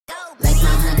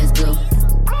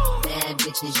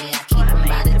bitches, yeah, I keep them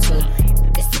by the two.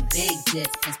 It's a big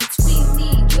difference between me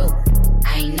and you.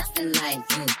 I ain't nothing like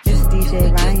you. It's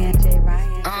DJ Ryan.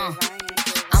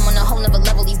 I'm on a whole nother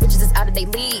level. These bitches is out of their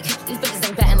league. These bitches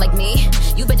ain't batting like me.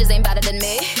 You bitches ain't better than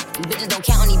me. You bitches don't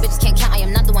count on these bitches can't count. I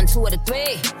am not the one, 2 or the 3.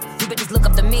 You bitches look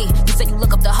up to me. You say you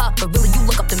look up to her, but really you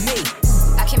look up to me.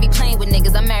 I can't be playing with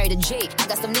niggas. I'm married to G. I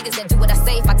got some niggas that do what I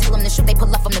say. If I tell them to shoot, they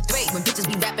pull up from the 3. When bitches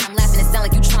be rapping, I'm laughing. It sound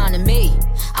like you trying to me.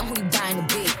 I'm who you dying to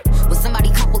be. When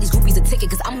somebody cop all these groupies a ticket,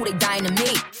 cause I'm who they dying to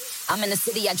meet. I'm in the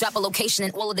city, I drop a location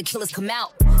and all of the killers come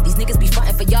out. These niggas be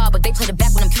frontin' for y'all, but they play the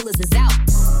back when them killers is out.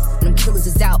 When them killers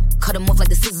is out, cut them off like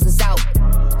the scissors is out.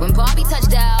 When Barbie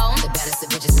touched down, the baddest of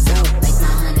bitches is out. Like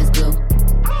my honey's blue.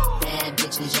 Bad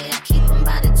bitches, yeah, I keep them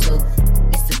by the two.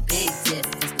 It's a big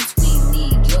difference between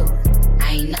me and you.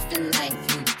 I ain't nothing like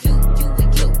you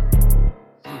and you.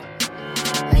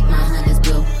 Like my honey's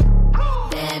blue.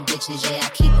 Bad bitches, yeah, I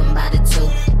keep them by the two.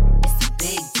 It's a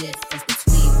big difference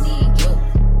between me and you.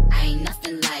 I ain't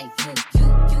nothing like you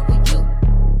and you.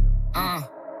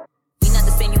 We not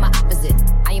the same, you my opposite.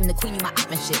 I am the queen, you my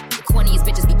op and shit. The corniest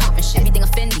bitches be poppin' shit. Everything a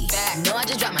Fendi. You know I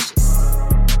just drop my shit.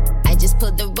 I just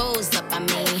put the rolls up on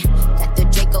me. Got the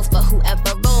Draco for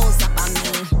whoever rolls up on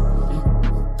me.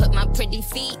 Put my pretty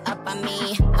feet up on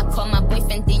me. I call my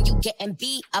boyfriend, then you getting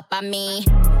beat up on me.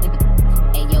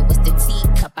 Hey yo, what's the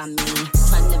teacup on me?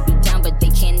 Tryna be down, but they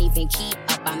can't even keep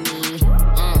up on me.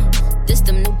 This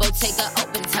them new Bottega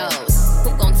open toes.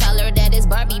 Who gon' tell her that it's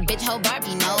Barbie? Bitch, hoe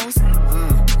Barbie knows.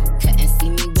 Couldn't see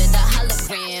me with a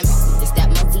hologram. It's that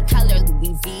multicolor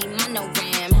Louis V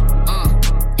monogram.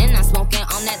 And I'm smoking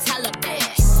on that Taliban.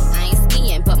 I ain't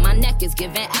skiing, but my neck is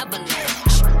giving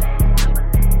avalanche.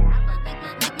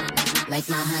 Like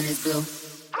my honey's blue.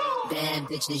 Bad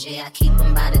bitches, yeah, I keep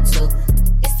them by the two.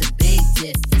 It's a big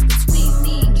difference between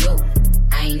me and you.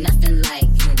 I ain't nothing like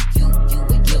you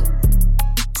and you.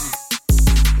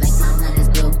 Like my honey's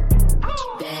blue.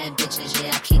 Bad bitches,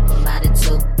 yeah, I keep them by the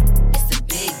two. It's a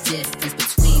big difference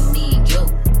between me and you.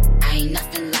 I ain't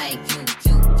nothing like you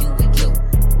and you.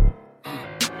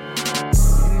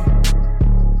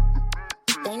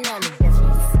 They know the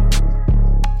difference.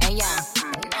 Hey, yeah,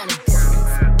 they know the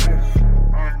difference.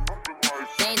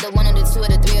 They ain't the 1 or the 2 or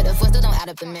the 3 or the 4, still don't add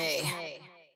up to me.